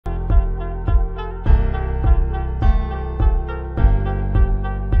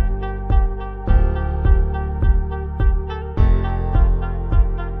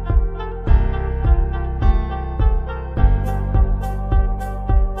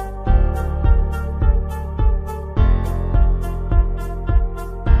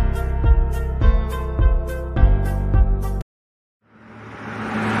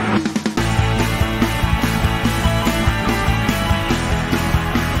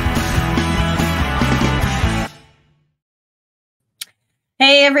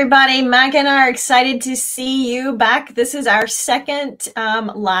Hey everybody, Mac and I are excited to see you back. This is our second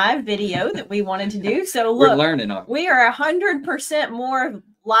live video that we wanted to do. So look, we're learning. We are 100% more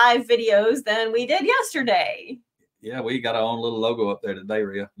live videos than we did yesterday. Yeah, we got our own little logo up there today,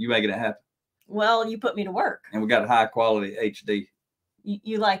 Rhea. You making it happen. Well, you put me to work. And we got high quality HD.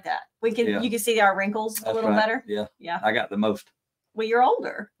 You like that? You can see our wrinkles a little better. Yeah. I got the most. Well, you're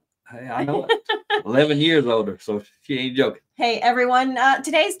older. Hey, I know it. 11 years older, so she ain't joking. Hey, everyone.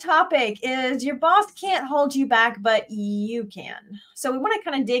 Today's topic is your boss can't hold you back, but you can. So we want to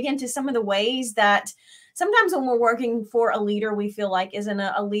kind of dig into some of the ways that sometimes when we're working for a leader we feel like isn't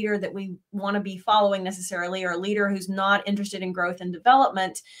a leader that we want to be following necessarily, or a leader who's not interested in growth and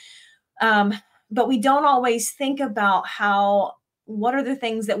development. But we don't always think about what are the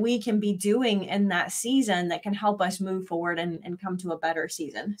things that we can be doing in that season that can help us move forward and come to a better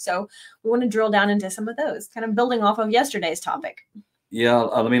season. So we want to drill down into some of those, kind of building off of yesterday's topic. Yeah,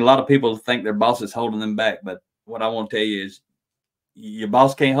 I mean, a lot of people think their boss is holding them back, but what I want to tell you is your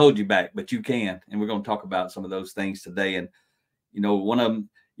boss can't hold you back, but you can. And we're going to talk about some of those things today. And, you know, one of them,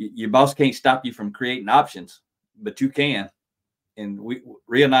 your boss can't stop you from creating options, but you can. And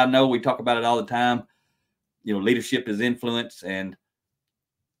Rhea and I know we talk about it all the time. You know, leadership is influence, and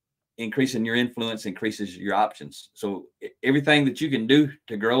increasing your influence increases your options. So everything that you can do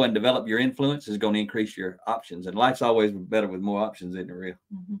to grow and develop your influence is going to increase your options. And life's always better with more options, isn't it, Rhea?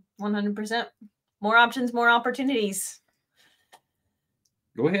 100%. More options, more opportunities.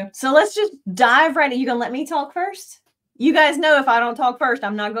 Go ahead. So let's just dive right in. You going to let me talk first? You guys know if I don't talk first,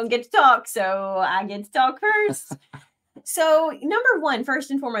 I'm not going to get to talk. So I get to talk first. So number one,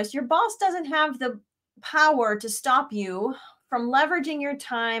 first and foremost, your boss doesn't have the power to stop you from leveraging your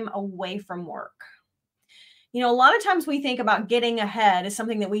time away from work. You know, a lot of times we think about getting ahead as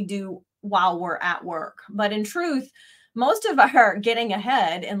something that we do while we're at work. But in truth, most of our getting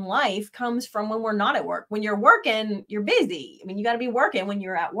ahead in life comes from when we're not at work. When you're working, you're busy. I mean, you got to be working when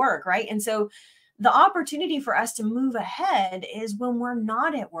you're at work, right? And so the opportunity for us to move ahead is when we're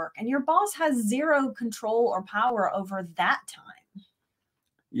not at work, and your boss has zero control or power over that time.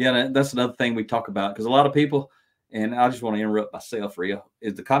 Yeah, that's another thing we talk about, because a lot of people, and I just want to interrupt myself, Rhea,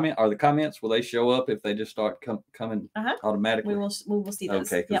 are the comments, will they show up if they just start coming automatically? We will see those.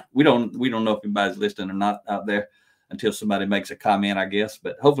 Okay, yep. we don't know if anybody's listening or not out there until somebody makes a comment, I guess.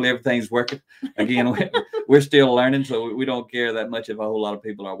 But hopefully everything's working. Again, we're still learning, so we don't care that much if a whole lot of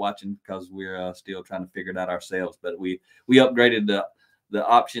people are watching, because we're still trying to figure it out ourselves. But we upgraded the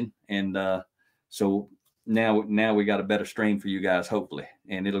option, and so now we got a better stream for you guys, hopefully,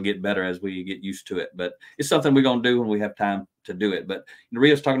 and it'll get better as we get used to it. But it's something we're going to do when we have time to do it. But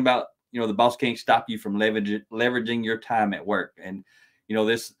Rhea's talking about, you know, the boss can't stop you from leveraging your time at work. And, you know,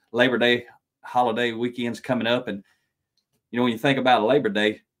 this Labor Day holiday weekend's coming up, and you know, when you think about Labor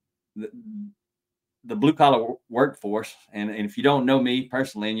Day, the blue collar workforce, and if you don't know me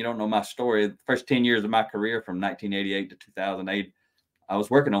personally and you don't know my story, the first 10 years of my career from 1988 to 2008, I was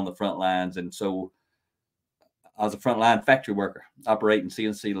working on the front lines. And so I was a frontline factory worker, operating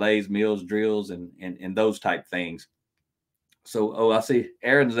CNC lathes, mills, drills, and those type things. So, I see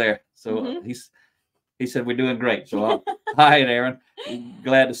Aaron's there. So he said we're doing great. So hi, Aaron.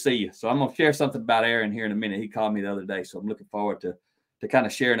 Glad to see you. So I'm going to share something about Aaron here in a minute. He called me the other day, so I'm looking forward to kind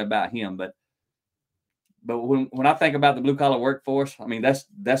of sharing about him. But when I think about the blue collar workforce, I mean, that's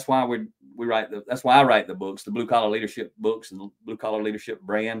why that's why I write the books, the blue collar leadership books and the blue collar leadership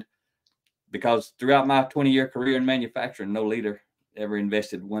brand. Because throughout my 20-year career in manufacturing, no leader ever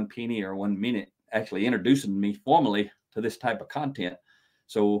invested one penny or 1 minute actually introducing me formally to this type of content.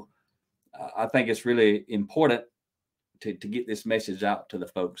 So I think it's really important to get this message out to the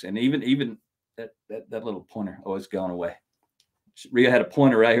folks. And even that little pointer, it's gone away. Rhea had a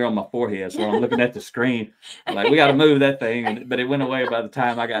pointer right here on my forehead, so I'm looking at the screen. I'm like, we got to move that thing, but it went away by the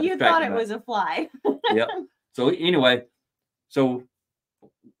time I got distracted. You thought it was a fly. Yep. So anyway,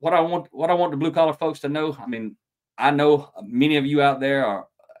 what I want the blue collar folks to know, I mean, I know many of you out there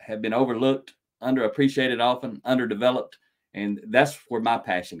have been overlooked, underappreciated, often underdeveloped, and that's where my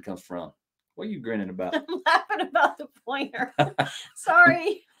passion comes from. What are you grinning about? I'm laughing about the pointer.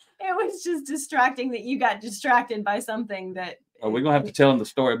 Sorry, it was just distracting that you got distracted by something that. Oh, we're gonna have to tell them the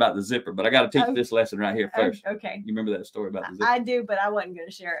story about the zipper, but I got to teach this lesson right here first. Okay. You remember that story about the zipper? I do, but I wasn't going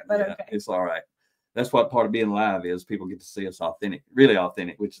to share it. But yeah, okay, it's all right. That's what part of being live is. People get to see us authentic, really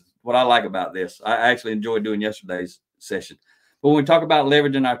authentic, which is what I like about this. I actually enjoyed doing yesterday's session. But when we talk about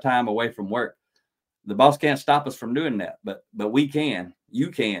leveraging our time away from work, the boss can't stop us from doing that, but we can.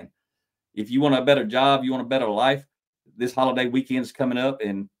 You can. If you want a better job, you want a better life, this holiday weekend is coming up,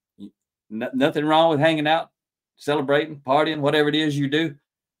 and nothing wrong with hanging out celebrating, partying, whatever it is you do.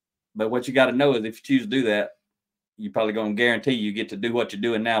 But what you got to know is if you choose to do that, you're probably going to guarantee you get to do what you're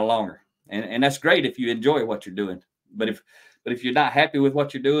doing now longer. And that's great if you enjoy what you're doing. But if you're not happy with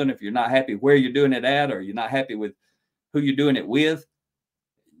what you're doing, if you're not happy where you're doing it at, or you're not happy with who you're doing it with,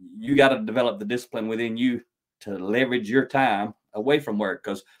 you got to develop the discipline within you to leverage your time away from work.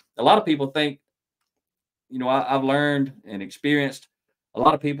 Because a lot of people think, I've learned and experienced a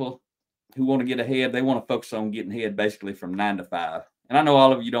lot of people who want to get ahead. They want to focus on getting ahead basically from 9 to 5. And I know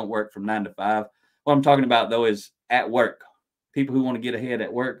all of you don't work from 9 to 5. What I'm talking about, though, is at work. People who want to get ahead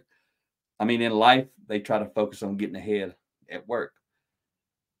at work. I mean, in life, they try to focus on getting ahead at work.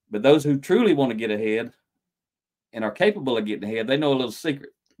 But those who truly want to get ahead and are capable of getting ahead, they know a little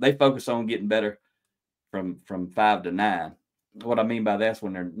secret. They focus on getting better from 5 to 9. What I mean by that's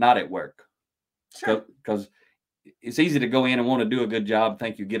when they're not at work. Sure. Because it's easy to go in and want to do a good job,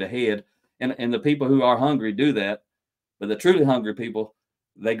 think you get ahead. And the people who are hungry do that. But the truly hungry people,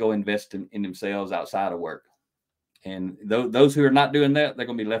 they go invest in themselves outside of work. And those who are not doing that, they're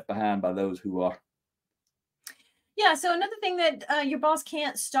going to be left behind by those who are. Yeah. So another thing that your boss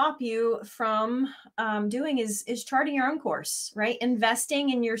can't stop you from doing is charting your own course, right? Investing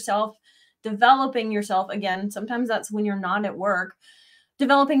in yourself, developing yourself. Again, sometimes that's when you're not at work.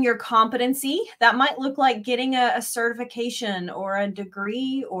 Developing your competency. That might look like getting a certification or a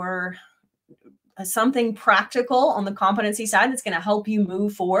degree or something practical on the competency side that's going to help you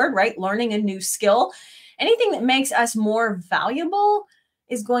move forward, right? Learning a new skill. Anything that makes us more valuable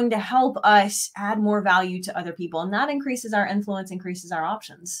is going to help us add more value to other people. And that increases our influence, increases our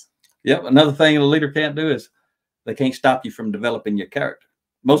options. Yep. Another thing a leader can't do is they can't stop you from developing your character.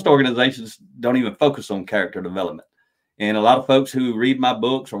 Most organizations don't even focus on character development. And a lot of folks who read my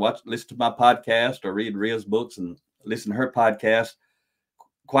books or listen to my podcast or read Ria's books and listen to her podcast,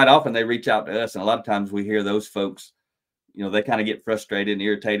 quite often they reach out to us. And a lot of times we hear those folks, they kind of get frustrated and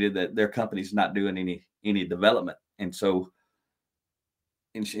irritated that their company's not doing any development. And so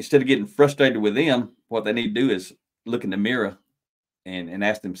instead of getting frustrated with them, what they need to do is look in the mirror and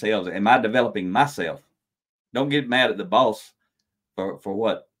ask themselves, am I developing myself? Don't get mad at the boss for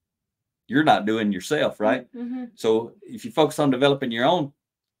what you're not doing yourself, right? Mm-hmm. So if you focus on developing your own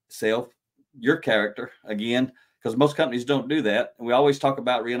self, your character, again, because most companies don't do that. And we always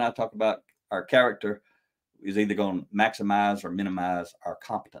Ria and I talk about our character is either going to maximize or minimize our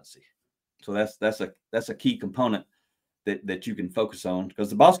competency. So that's a key component that you can focus on, because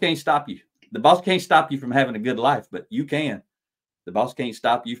the boss can't stop you. The boss can't stop you from having a good life, but you can. The boss can't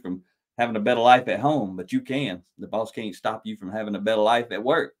stop you from having a better life at home, but you can. The boss can't stop you from having a better life at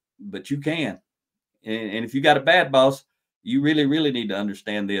work, but you can. And if you got a bad boss, you really, really need to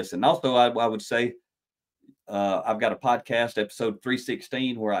understand this. And also, I would say, I've got a podcast, episode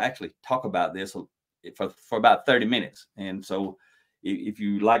 316, where I actually talk about this for about 30 minutes. And so if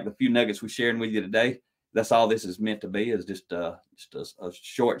you like the few nuggets we're sharing with you today, that's all this is meant to be, is just a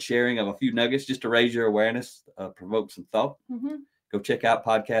short sharing of a few nuggets just to raise your awareness, provoke some thought. Mm-hmm. Go check out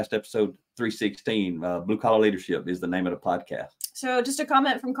podcast episode 316. Blue Collar Leadership is the name of the podcast. So just a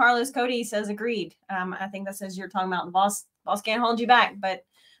comment from Carlos Cody says, agreed. I think that says you're talking about the boss can't hold you back, but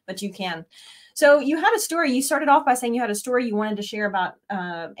you can. So you had a story. You started off by saying you had a story you wanted to share about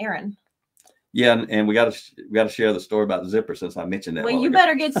Aaron. Yeah, and we got to share the story about Zipper, since I mentioned that. Well, you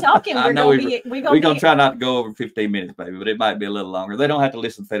better get talking. We're gonna try not to go over 15 minutes, baby, but it might be a little longer. They don't have to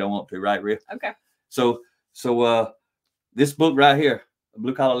listen if they don't want to, right, Ria? Okay. So this book right here,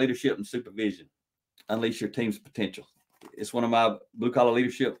 Blue Collar Leadership and Supervision, Unleash Your Team's Potential. It's one of my Blue Collar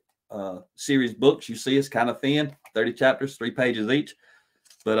Leadership series books. You see, it's kind of thin, 30 chapters, 3 pages each.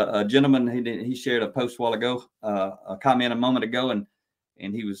 But a gentleman, he shared a post a while ago, a comment a moment ago, and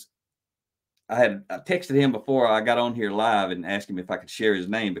I texted him before I got on here live and asked him if I could share his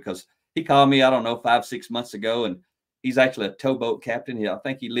name, because he called me, I don't know, 5-6 months ago, and he's actually a towboat captain. I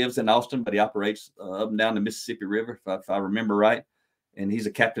think he lives in Austin, but he operates up and down the Mississippi River, if I remember right. And he's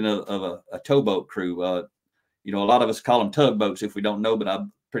a captain of a towboat crew. A lot of us call them tugboats if we don't know, but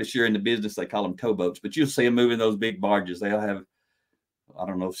I'm pretty sure in the business they call them towboats. But you'll see them moving those big barges. They'll have, I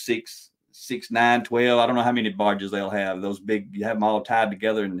don't know, 6, 9, 12. I don't know how many barges they'll have. Those big, you have them all tied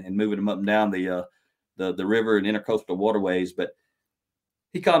together and moving them up and down the river and intercoastal waterways. But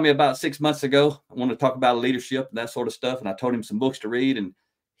he called me about 6 months ago. I wanted to talk about leadership and that sort of stuff. And I told him some books to read, and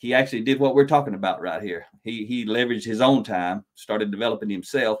he actually did what we're talking about right here. He leveraged his own time, started developing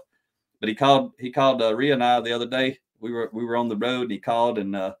himself. But he called Ria and I the other day. We were on the road, and he called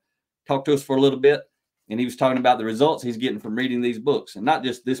and talked to us for a little bit. And he was talking about the results he's getting from reading these books. And not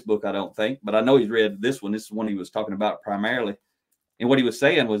just this book, I don't think, but I know he's read this one. This is one he was talking about primarily. And what he was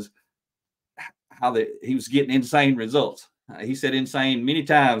saying was he was getting insane results. He said insane many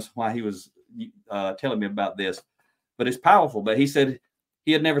times while he was telling me about this, but it's powerful. But he said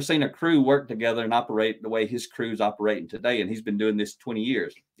he had never seen a crew work together and operate the way his crew's operating today. And he's been doing this 20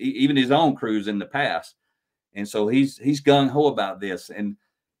 years, even his own crews in the past. And so he's gung ho about this, and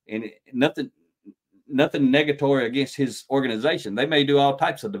nothing negatory against his organization. They may do all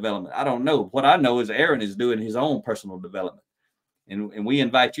types of development. I don't know. What I know is Aaron is doing his own personal development. And we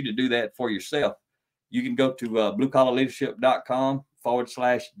invite you to do that for yourself. You can go to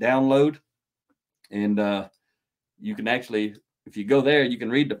bluecollarleadership.com/download. And you can actually, if you go there, you can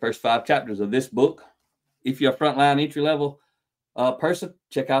read the first 5 chapters of this book. If you're a frontline entry level person,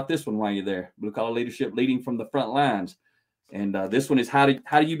 check out this one while you're there. Blue Collar Leadership, Leading from the Front Lines. And this one is how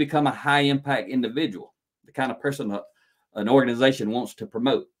do you become a high impact individual, the kind of person an organization wants to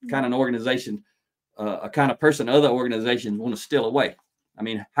promote, the kind of organization, a kind of person other organizations want to steal away. I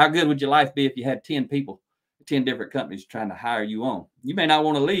mean, how good would your life be if you had 10 people, 10 different companies trying to hire you on? You may not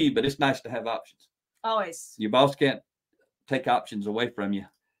want to leave, but it's nice to have options. Always. Your boss can't take options away from you,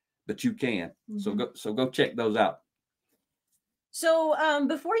 but you can. Mm-hmm. So go check those out. So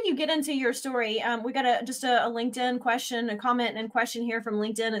before you get into your story, we got a LinkedIn question, a comment and question here from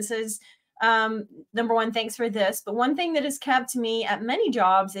LinkedIn. It says, number one, thanks for this. But one thing that has kept me at many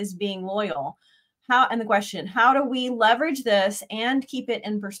jobs is being loyal. And the question, how do we leverage this and keep it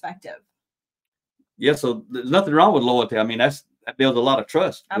in perspective? Yeah, so there's nothing wrong with loyalty. I mean, that builds a lot of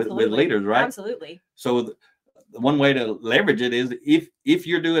trust with leaders, right? Absolutely. So the one way to leverage it is if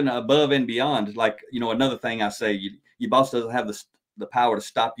you're doing above and beyond, like, another thing I say, your boss doesn't have the power to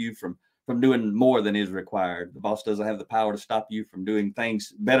stop you from doing more than is required. The boss doesn't have the power to stop you from doing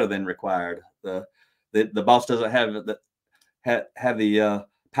things better than required. The boss doesn't have the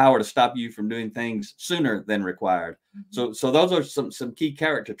power to stop you from doing things sooner than required. Mm-hmm. So those are some key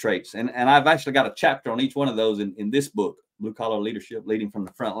character traits. And I've actually got a chapter on each one of those in this book, Blue Collar Leadership, Leading from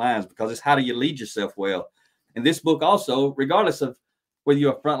the Front Lines, because it's how do you lead yourself well. And this book also, regardless of whether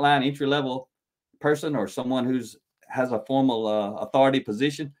you're a frontline entry level person or someone has a formal authority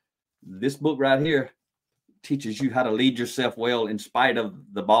position, this book right here teaches you how to lead yourself well in spite of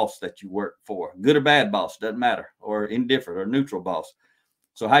the boss that you work for. Good or bad boss, doesn't matter, or indifferent or neutral boss.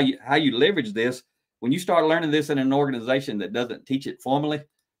 So how you leverage this, when you start learning this in an organization that doesn't teach it formally,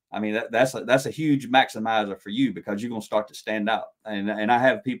 I mean, that's a huge maximizer for you, because you're going to start to stand out. And I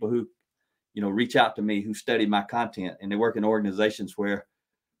have people who, reach out to me who study my content, and they work in organizations where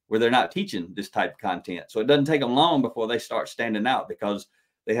they're not teaching this type of content. So it doesn't take them long before they start standing out, because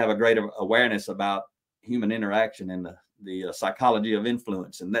they have a greater awareness about human interaction and the psychology of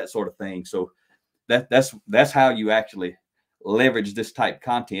influence and that sort of thing. So that's how you actually leverage this type of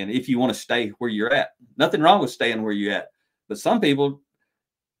content if you want to stay where you're at. Nothing wrong with staying where you're at, but some people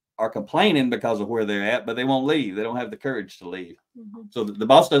are complaining because of where they're at, but they won't leave. They don't have the courage to leave. Mm-hmm. So the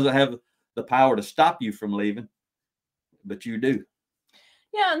boss doesn't have the power to stop you from leaving, but you do.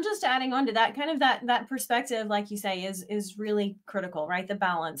 Yeah, and just adding on to that, kind of that perspective, like you say, is really critical, right? The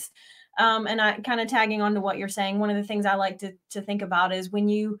balance. And I kind of tagging on to what you're saying, one of the things I like to think about is when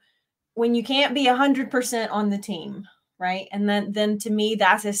you can't be 100% on the team, right? And then to me,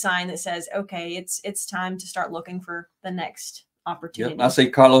 that's a sign that says, okay, it's time to start looking for the next opportunity. Yep. I see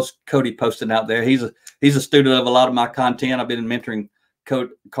Carlos Cody posting out there. He's a student of a lot of my content. I've been mentoring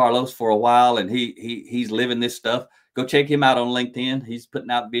Carlos for a while, and he's living this stuff. Go check him out on LinkedIn. He's putting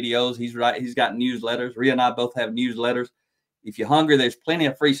out videos. He's got newsletters. Rhea and I both have newsletters. If you're hungry, there's plenty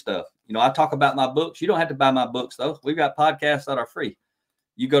of free stuff. I talk about my books. You don't have to buy my books, though. We've got podcasts that are free.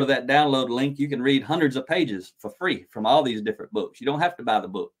 You go to that download link, you can read hundreds of pages for free from all these different books. You don't have to buy the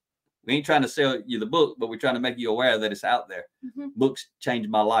book. We ain't trying to sell you the book, but we're trying to make you aware that it's out there. Mm-hmm. Books changed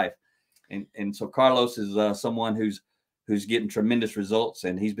my life. And so Carlos is someone who's getting tremendous results,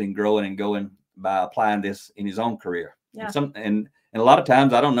 and he's been growing and going by applying this in his own career. Yeah. And a lot of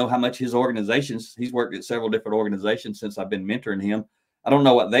times I don't know how much his organizations, he's worked at several different organizations since I've been mentoring him. I don't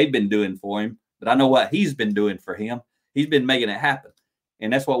know what they've been doing for him, but I know what he's been doing for him. He's been making it happen.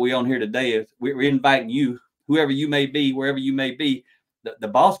 And that's what we're on here today. Is we're inviting you, whoever you may be, wherever you may be. The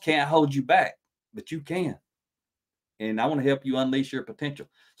boss can't hold you back, but you can. And I want to help you unleash your potential.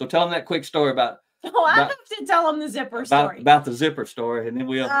 So tell them that quick story about. Oh, I have to tell them the zipper story. About the zipper story, and then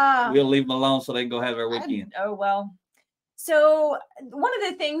we'll leave them alone so they can go have their weekend. Well. So one of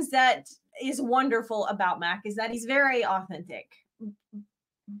the things that is wonderful about Mac is that he's very authentic.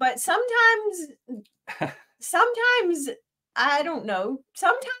 But sometimes I don't know.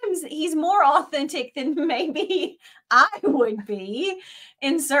 Sometimes he's more authentic than maybe I would be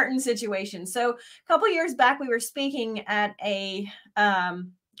in certain situations. So a couple years back, we were speaking at a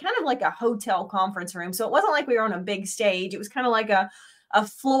kind of like a hotel conference room. So it wasn't like we were on a big stage. It was kind of like a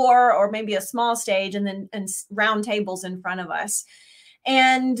floor or maybe a small stage, and then round tables in front of us.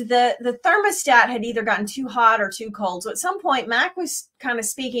 And the thermostat had either gotten too hot or too cold. So at some point, Mac was kind of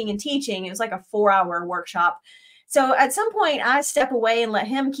speaking and teaching. It was like a 4-hour workshop. So at some point, I step away and let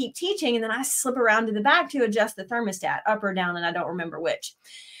him keep teaching, and then I slip around to the back to adjust the thermostat up or down, and I don't remember which.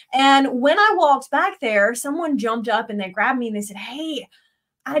 And when I walked back there, someone jumped up and they grabbed me and they said, "Hey,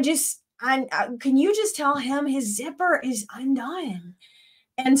 can you just tell him his zipper is undone?"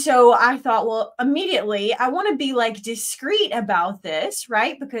 And so I thought, well, immediately I want to be like discreet about this,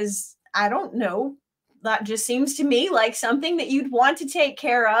 right? Because I don't know, that just seems to me like something that you'd want to take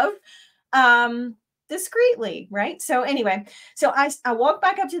care of discreetly, right? So anyway, so I walked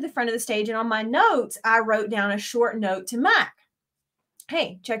back up to the front of the stage, and on my notes, I wrote down a short note to Mac.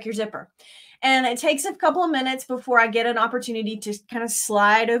 "Hey, check your zipper." And it takes a couple of minutes before I get an opportunity to kind of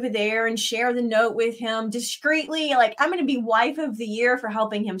slide over there and share the note with him discreetly. Like, I'm going to be wife of the year for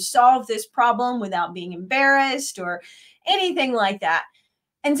helping him solve this problem without being embarrassed or anything like that.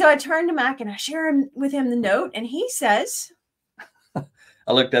 And so I turn to Mac and I share with him the note, and he says,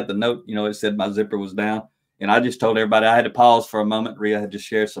 I looked at the note, it said my zipper was down, and I just told everybody I had to pause for a moment. Rhea had just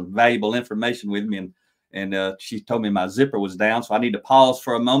shared some valuable information with me, and she told me my zipper was down. So I need to pause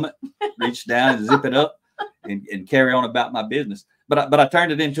for a moment, reach down and zip it up and carry on about my business. But I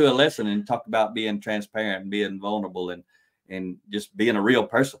turned it into a lesson and talked about being transparent and being vulnerable and just being a real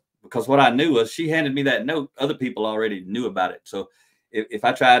person. Because what I knew was she handed me that note. Other people already knew about it. So if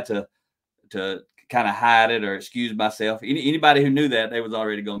I tried to kind of hide it or excuse myself, anybody who knew that, they was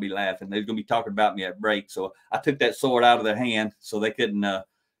already going to be laughing. They was going to be talking about me at break. So I took that sword out of their hand so they couldn't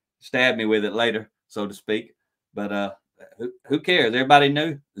stab me with it later, so to speak. But who cares? Everybody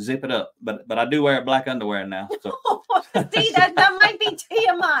knew. Zip it up. But I do wear black underwear now. So see, that might be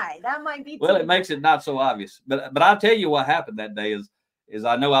TMI. That might be. Well, it makes it not so obvious. But I'll tell you what happened that day is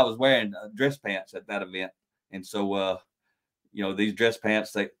I know I was wearing dress pants at that event, and so these dress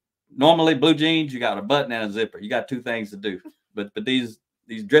pants, they normally blue jeans, you got a button and a zipper. You got two things to do. But these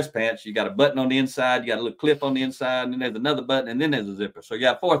dress pants, you got a button on the inside, you got a little clip on the inside, and then there's another button, and then there's a zipper. So you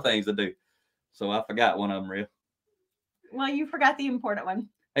got 4 things to do. So I forgot one of them, Rhea. Well, you forgot the important one.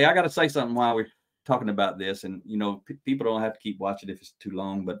 Hey, I got to say something while we're talking about this, and people don't have to keep watching if it's too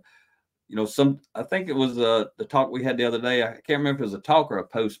long, but I think it was the talk we had the other day. I can't remember if it was a talk or a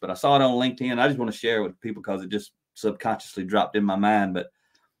post, but I saw it on LinkedIn. I just want to share it with people because it just subconsciously dropped in my mind. But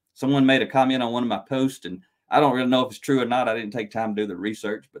someone made a comment on one of my posts, and I don't really know if it's true or not. I didn't take time to do the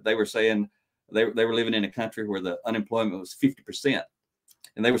research, but they were saying they were living in a country where the unemployment was 50%.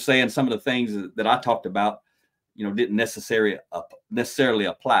 And they were saying some of the things that I talked about, didn't necessarily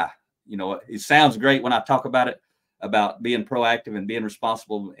apply. It sounds great when I talk about it, about being proactive and being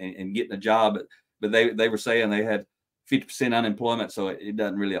responsible and getting a job. But they were saying they had 50% unemployment, so it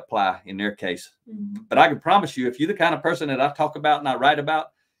doesn't really apply in their case. Mm-hmm. But I can promise you, if you're the kind of person that I talk about and I write about,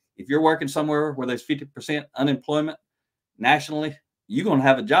 if you're working somewhere where there's 50% unemployment nationally, you're going to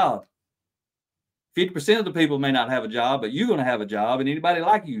have a job. 50% of the people may not have a job, but you're going to have a job, and anybody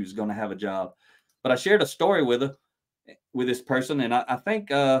like you is going to have a job. But I shared a story with this person, and I think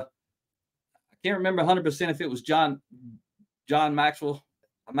I can't remember 100% if it was John Maxwell.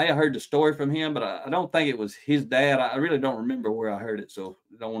 I may have heard the story from him, but I don't think it was his dad. I really don't remember where I heard it, so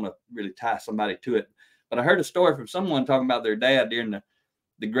I don't want to really tie somebody to it. But I heard a story from someone talking about their dad during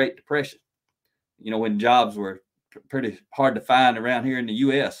the Great Depression, when jobs were pretty hard to find around here in the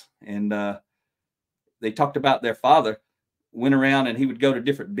U.S. And they talked about their father went around and he would go to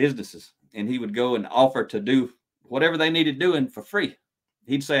different businesses and he would go and offer to do whatever they needed doing for free.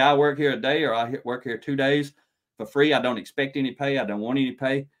 He'd say, I work here a day, or I work here 2 days for free. I don't expect any pay. I don't want any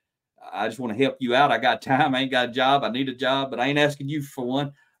pay. I just want to help you out. I got time. I ain't got a job. I need a job, but I ain't asking you for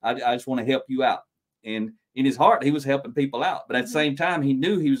one. I just want to help you out. And in his heart, he was helping people out. But at the same time, he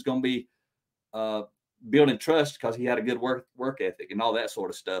knew he was going to be building trust because he had a good work ethic and all that sort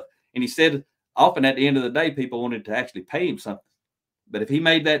of stuff. And he said, often at the end of the day, people wanted to actually pay him something. But if he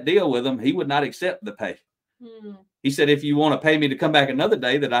made that deal with them, he would not accept the pay. He said, if you want to pay me to come back another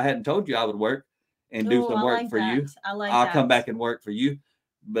day that I hadn't told you I would work and do some work for you, I'll come back and work for you.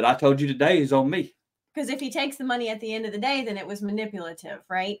 But I told you today is on me. Because if he takes the money at the end of the day, then it was manipulative,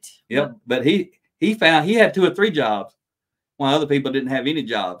 right? Yep. But he found he had 2 or 3 jobs while other people didn't have any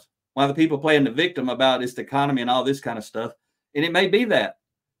jobs. While the people playing the victim about it's the economy and all this kind of stuff. And it may be that.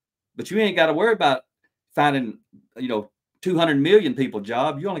 But you ain't got to worry about finding, 200 million people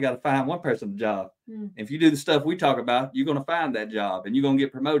job. You only got to find one person a job. If you do the stuff we talk about, you're going to find that job and you're going to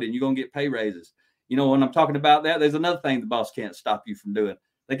get promoted and you're going to get pay raises. When I'm talking about that, there's another thing the boss can't stop you from doing.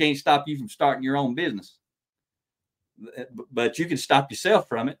 They can't stop you from starting your own business, but you can stop yourself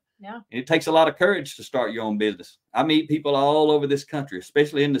from it. Yeah. And it takes a lot of courage to start your own business. I meet people all over this country,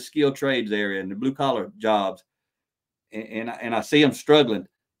 especially in the skilled trades area and the blue collar jobs. And I see them struggling.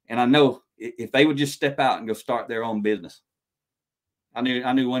 And I know if they would just step out and go start their own business. I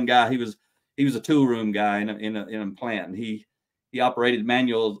knew one guy, he was a tool room guy in a plant, and he operated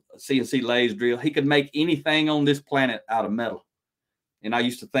manual CNC lathe drill. He could make anything on this planet out of metal. And I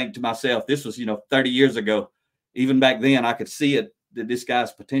used to think to myself, this was, 30 years ago. Even back then, I could see it, that this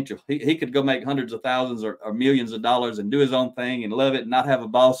guy's potential. He could go make hundreds of thousands or millions of dollars and do his own thing and love it and not have a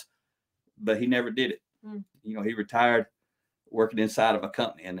boss, but he never did it. He retired working inside of a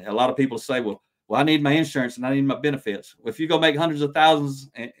company. And a lot of people say, well, I need my insurance and I need my benefits. Well, if you go make hundreds of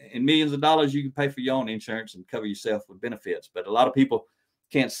thousands and millions of dollars, you can pay for your own insurance and cover yourself with benefits. But a lot of people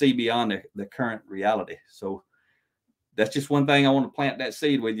can't see beyond the current reality. So that's just one thing I want to plant that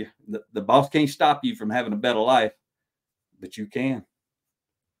seed with you. The boss can't stop you from having a better life, but you can.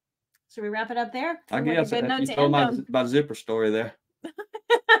 Should we wrap it up there? I guess you told my zipper story there.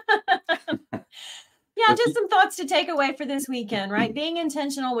 Yeah, just some thoughts to take away for this weekend, right? Being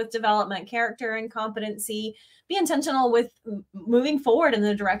intentional with development, character, and competency. Be intentional with moving forward in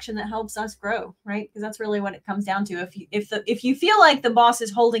the direction that helps us grow, right? Because that's really what it comes down to. If you feel like the boss is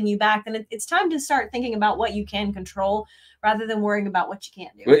holding you back, then it's time to start thinking about what you can control rather than worrying about what you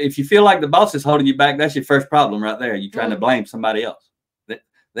can't do. Well, if you feel like the boss is holding you back, that's your first problem right there. You're trying to blame somebody else. There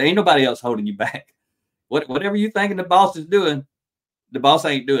ain't nobody else holding you back. Whatever you thinking the boss is doing, the boss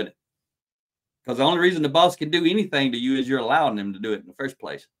ain't doing it. Because the only reason the boss can do anything to you is you're allowing them to do it in the first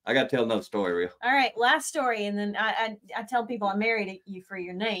place. I got to tell another story, Real. All right, last story, and then I tell people I married you for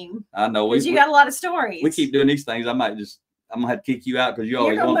your name. I know. Because you got a lot of stories. We keep doing these things. I'm going to have to kick you out because you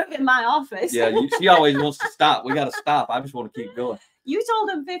always want to move in my office. Yeah, she always wants to stop. We got to stop. I just want to keep going. You told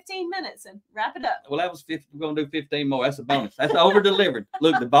him 15 minutes and wrap it up. Well, that was 50. We're going to do 15 more. That's a bonus. That's over-delivered.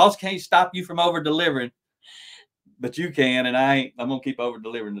 Look, the boss can't stop you from over-delivering, but you can, and I ain't. I'm going to keep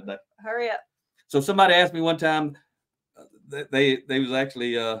over-delivering today. Hurry up. So somebody asked me one time, they was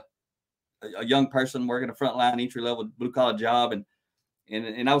actually a young person working a frontline entry-level blue-collar job,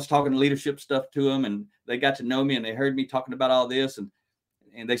 and I was talking leadership stuff to them, and they got to know me, and they heard me talking about all this,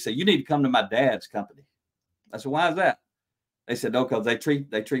 and they said, you need to come to my dad's company. I said, why is that? They said, no, because they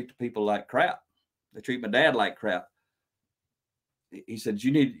treat the people like crap. They treat my dad like crap. He said,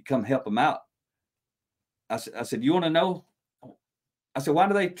 you need to come help them out. I said, you want to know? I said, why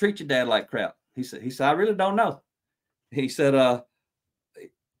do they treat your dad like crap? He said, I really don't know. He said,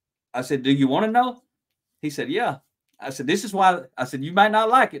 I said, do you want to know? He said, yeah. I said, this is why. I said, you might not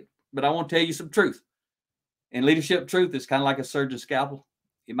like it, but I want to tell you some truth. And leadership truth is kind of like a surgeon's scalpel.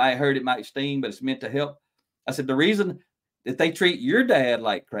 It might hurt, it might sting, but it's meant to help. I said, the reason that they treat your dad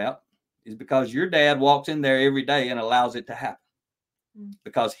like crap is because your dad walks in there every day and allows it to happen.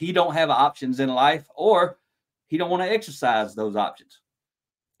 Because he don't have options in life, or he don't want to exercise those options.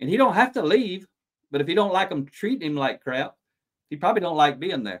 And he don't have to leave, but if he don't like them treating him like crap, he probably don't like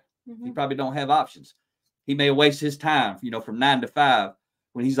being there. He probably don't have options. He may waste his time, from 9 to 5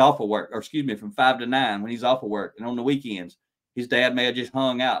 when he's off of work, or from 5 to 9 when he's off of work. And on the weekends, his dad may have just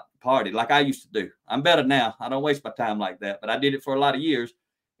hung out, partied like I used to do. I'm better now. I don't waste my time like that, but I did it for a lot of years.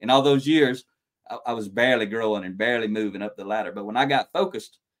 And all those years, I was barely growing and barely moving up the ladder. But when I got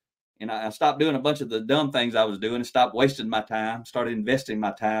focused, and I stopped doing a bunch of the dumb things I was doing and stopped wasting my time, started investing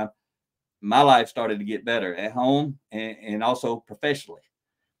my time, my life started to get better at home and also professionally.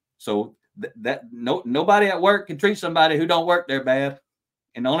 So nobody at work can treat somebody who don't work there bad.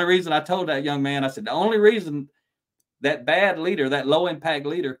 And the only reason I told that young man, I said, the only reason that bad leader, that low impact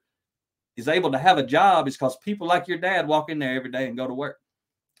leader is able to have a job is because people like your dad walk in there every day and go to work.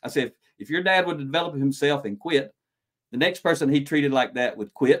 I said, if your dad would develop himself and quit, the next person he treated like that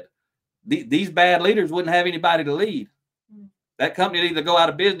would quit. These bad leaders wouldn't have anybody to lead. That company would either go out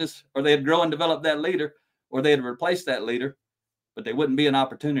of business, or they'd grow and develop that leader, or they'd replace that leader, but there wouldn't be an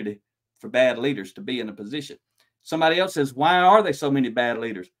opportunity for bad leaders to be in a position. Somebody else says, why are there so many bad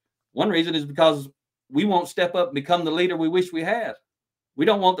leaders? One reason is because we won't step up and become the leader we wish we had. We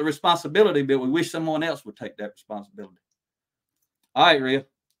don't want the responsibility, but we wish someone else would take that responsibility. All right, Rhea,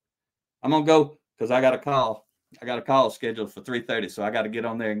 I'm going to go because I got a call. I got a call scheduled for 3:30, so I got to get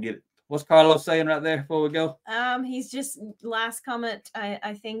on there and get it. What's Carlos saying right there before we go? He's just last comment.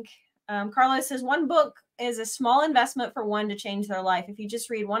 I think Carlos says one book is a small investment for one to change their life. If you just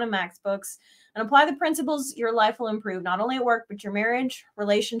read one of Mac's books and apply the principles, your life will improve, not only at work, but your marriage,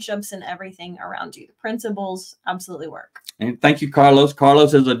 relationships, and everything around you. The principles absolutely work. And thank you, Carlos.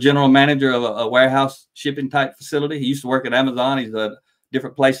 Carlos is a general manager of a warehouse shipping type facility. He used to work at Amazon. He's a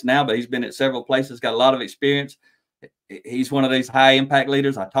different places now, but he's been at several places, got a lot of experience. He's one of these high impact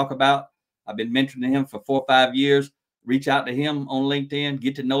leaders I talk about. I've been mentoring him for 4 or 5 years. Reach out to him on LinkedIn,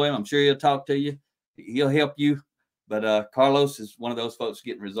 get to know him. I'm sure he'll talk to you. He'll help you. But Carlos is one of those folks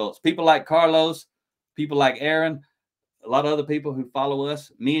getting results. People like Carlos, people like Aaron, a lot of other people who follow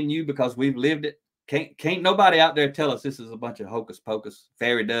us, me and you, because we've lived it. Can't nobody out there tell us this is a bunch of hocus pocus,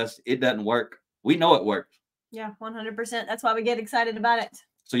 fairy dust. It doesn't work. We know it works. Yeah, 100%. That's why we get excited about it.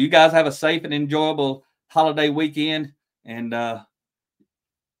 So you guys have a safe and enjoyable holiday weekend, and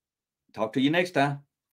talk to you next time.